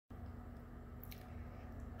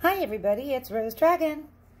Hi everybody, it's Rose Dragon.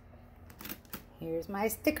 Here's my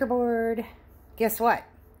sticker board. Guess what?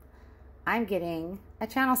 I'm getting a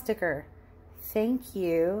channel sticker. Thank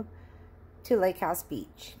you to Lake House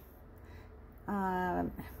Beach.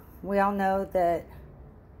 We all know that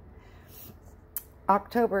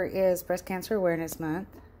October is Breast Cancer Awareness Month,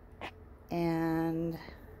 and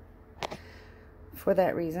for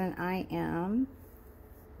that reason I am,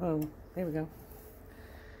 oh, there we go.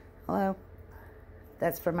 Hello.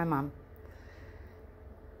 That's for my mom.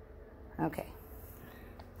 Okay.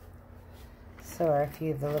 So are a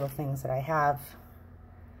few of the little things that I have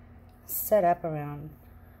set up around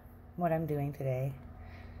what I'm doing today.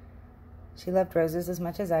 She loved roses as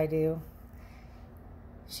much as I do.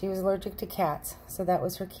 She was allergic to cats, so that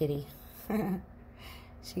was her kitty.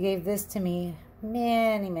 She gave this to me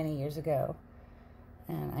many years ago,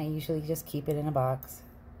 and I usually just keep it in a box.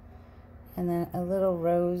 And then a little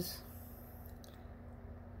rose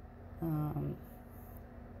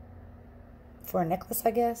for a necklace,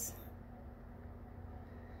 I guess.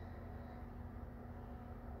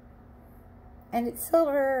 And it's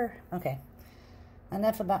silver. Okay,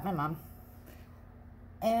 enough about my mom.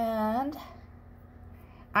 And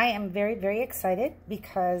I am very excited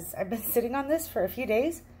because I've been sitting on this for a few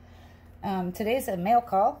days. Today's a mail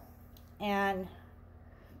call, and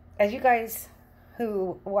as you guys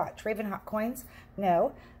who watch Raven Hot Coins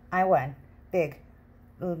know, I won big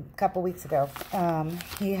a couple weeks ago.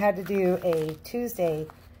 He had to do a Tuesday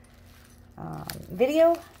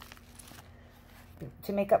video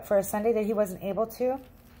to make up for a Sunday that he wasn't able to.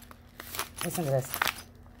 Listen to this.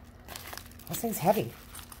 This thing's heavy.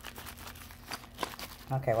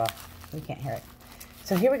 Okay, well, you can't hear it.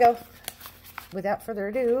 So here we go. Without further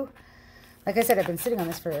ado, like I said, I've been sitting on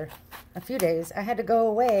this for a few days. I had to go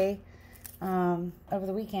away over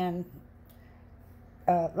the weekend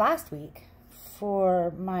last week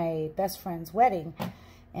for my best friend's wedding,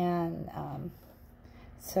 and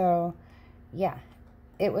so yeah,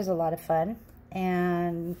 it was a lot of fun,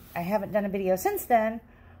 and I haven't done a video since then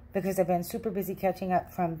because I've been super busy catching up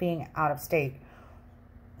from being out of state,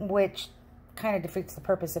 which kind of defeats the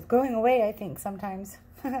purpose of going away, I think, sometimes.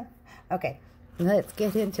 Okay, let's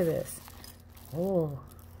get into this. Oh.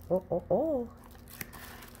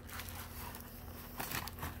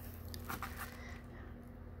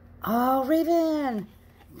 Oh, Raven,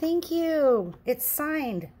 thank you. It's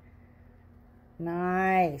signed.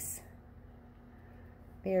 Nice.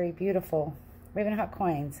 Very beautiful. Raven Hot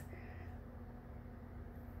Coins.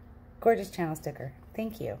 Gorgeous channel sticker.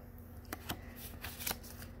 Thank you.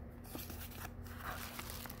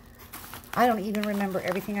 I don't even remember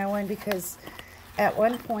everything I won because at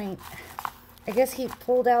one point, I guess he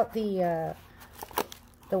pulled out the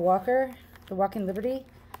Walking Liberty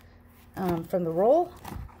from the roll.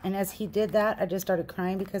 And as he did that, I just started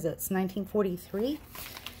crying because it's 1943,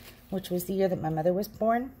 which was the year that my mother was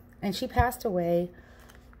born. And she passed away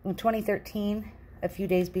in 2013, a few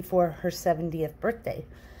days before her 70th birthday.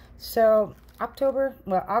 So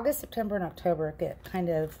August, September, and October get kind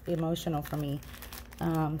of emotional for me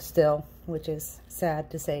still, which is sad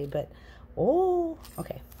to say. But, oh,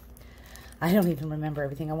 okay. I don't even remember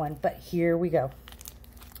everything I won, but here we go.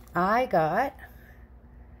 I got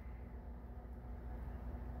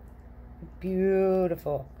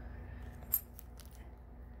beautiful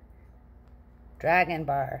dragon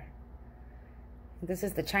bar. This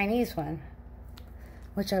is the Chinese one,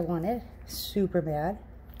 which I wanted super bad.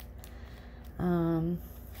 I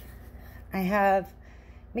have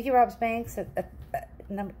Mickey Rob's Banks at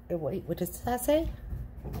number, wait, what does that say?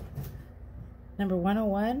 Number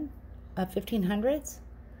 101 of 1500s.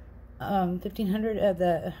 1500 of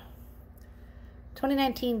the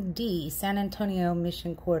 2019 D San Antonio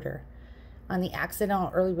Mission Quarter on the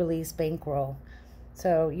accidental early release bankroll.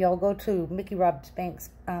 So y'all go to Mickey Rob's Banks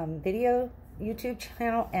video YouTube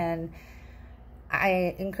channel, and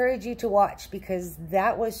I encourage you to watch because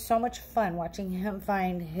that was so much fun watching him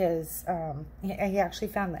find his he actually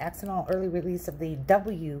found the accidental early release of the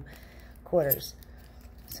W quarters.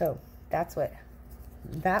 So that's what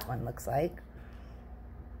that one looks like.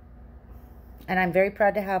 And I'm very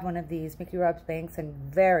proud to have one of these Mickey Rob's Banks, and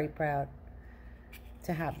very proud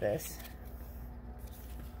to have this.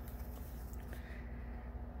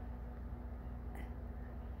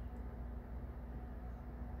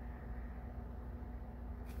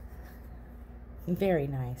 Very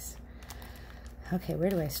nice. Okay, where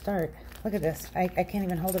do I start? Look at this. I can't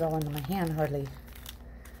even hold it all into my hand, hardly.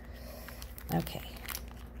 Okay.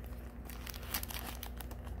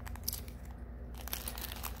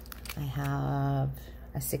 I have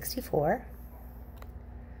a 64.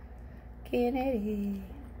 Kennedy.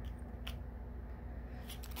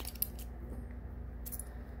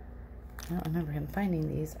 I don't remember him finding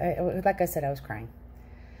these. Like I said, I was crying.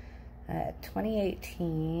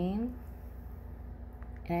 2018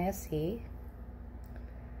 NISC.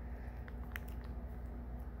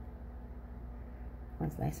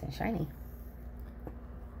 One's nice and shiny.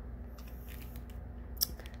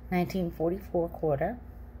 1944 quarter.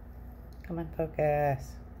 Come on,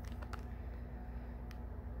 focus.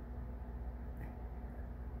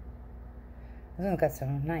 This one's got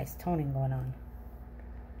some nice toning going on.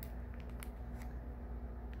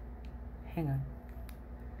 Hang on.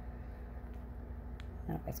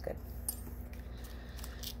 No, it's good.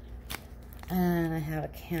 And I have a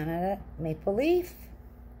Canada maple leaf.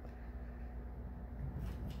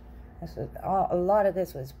 This was a lot of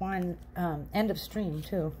this was one end of stream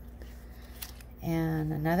too.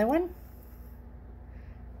 And another one.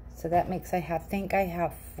 So that makes I think I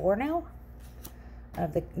have 4 now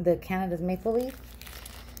of the Canada's maple leaf.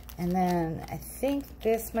 And then I think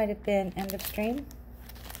this might have been end of stream.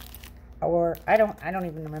 Or I don't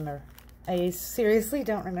even remember. I seriously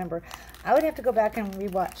don't remember. I would have to go back and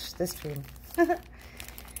rewatch the stream. Oops.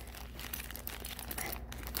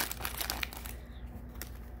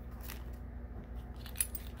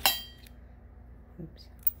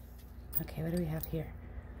 Okay, what do we have here?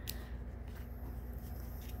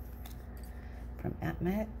 From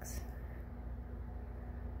Atmex.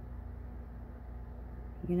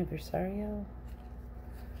 Universario.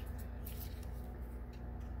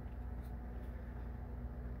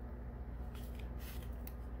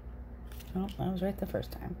 Oh, I was right the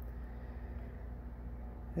first time.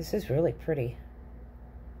 This is really pretty.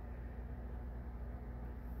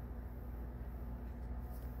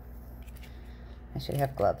 I should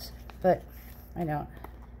have gloves, but I don't.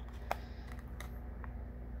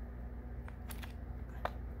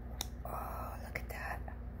 Oh, look at that.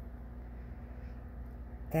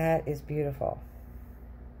 That is beautiful.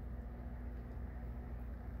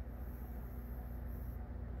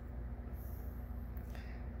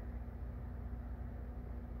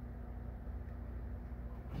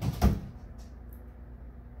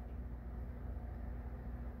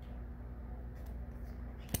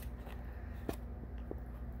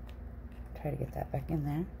 Try to get that back in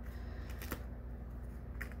there.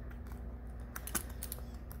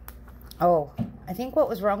 Oh, I think what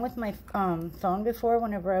was wrong with my phone before,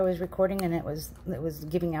 whenever I was recording and it was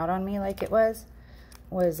giving out on me like it was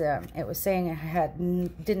it was saying I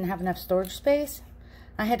didn't have enough storage space.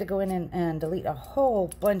 I had to go in and delete a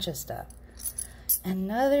whole bunch of stuff.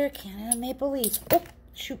 Another Canada maple leaf. Oh,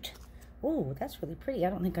 shoot. Oh, that's really pretty. I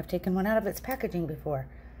don't think I've taken one out of its packaging before.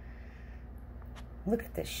 Look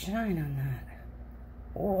at the shine on that.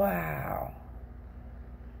 Wow.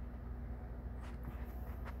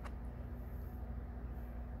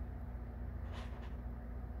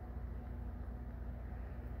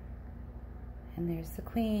 And there's the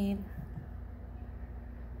queen.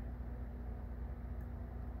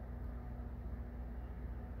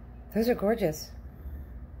 Those are gorgeous.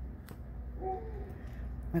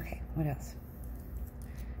 Okay, what else?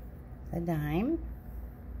 The dime.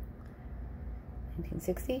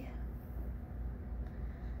 1960.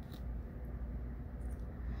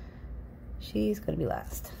 She's gonna be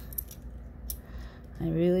last. I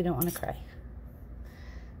really don't want to cry.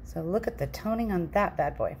 So look at the toning on that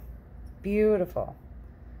bad boy. Beautiful.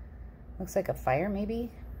 Looks like a fire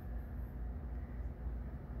maybe.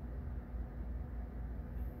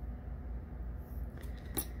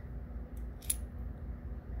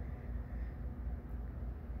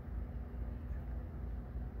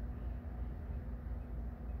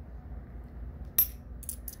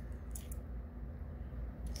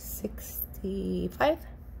 $65. That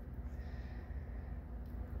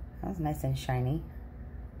was nice and shiny.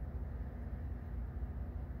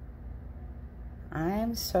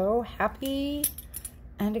 I'm so happy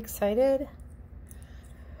and excited.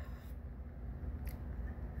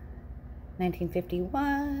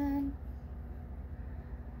 1951.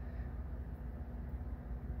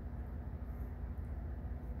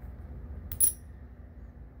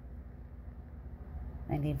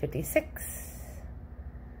 $1956.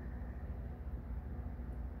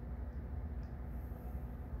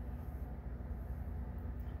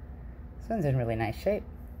 This one's in really nice shape.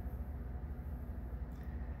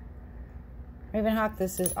 Ravenhawk,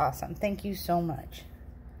 this is awesome. Thank you so much.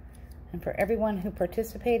 And for everyone who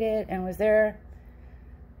participated and was there,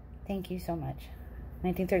 thank you so much.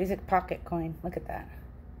 1936 pocket coin. Look at that.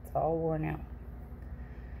 It's all worn out.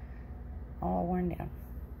 All worn down.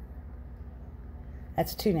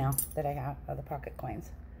 That's 2 now that I have of the pocket coins.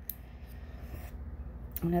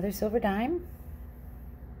 Another silver dime.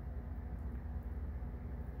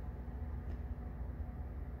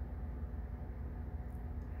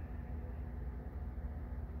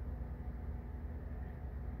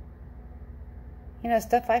 know,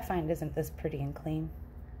 stuff I find isn't this pretty and clean.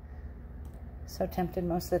 So tempted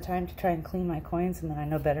most of the time to try and clean my coins, and then I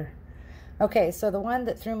know better. Okay, so the one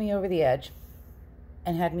that threw me over the edge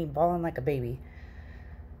and had me bawling like a baby.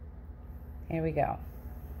 Here we go.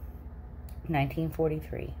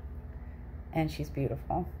 1943. And she's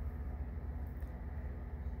beautiful.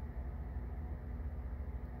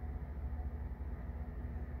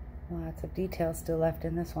 Lots of detail still left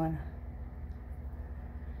in this one.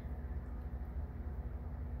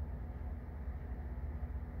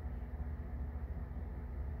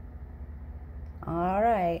 All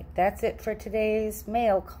right, that's it for today's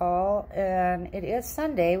mail call, and it is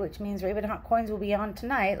Sunday, which means Raven Hot Coins will be on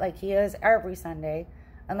tonight like he is every Sunday,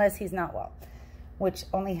 unless he's not well, which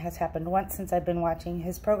only has happened once since I've been watching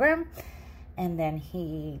his program, and then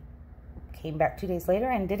he came back 2 days later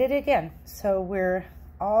and did it again. So we're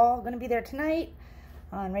all going to be there tonight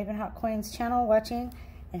on Raven Hot Coins channel watching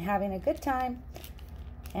and having a good time.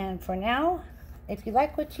 And for now, if you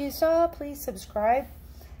like what you saw, please subscribe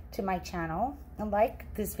to my channel and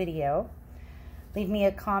like this video. Leave me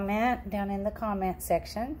a comment down in the comment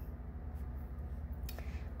section.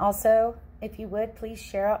 Also, if you would, please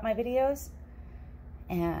share out my videos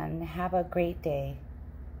and have a great day.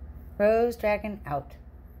 Rose Dragon out.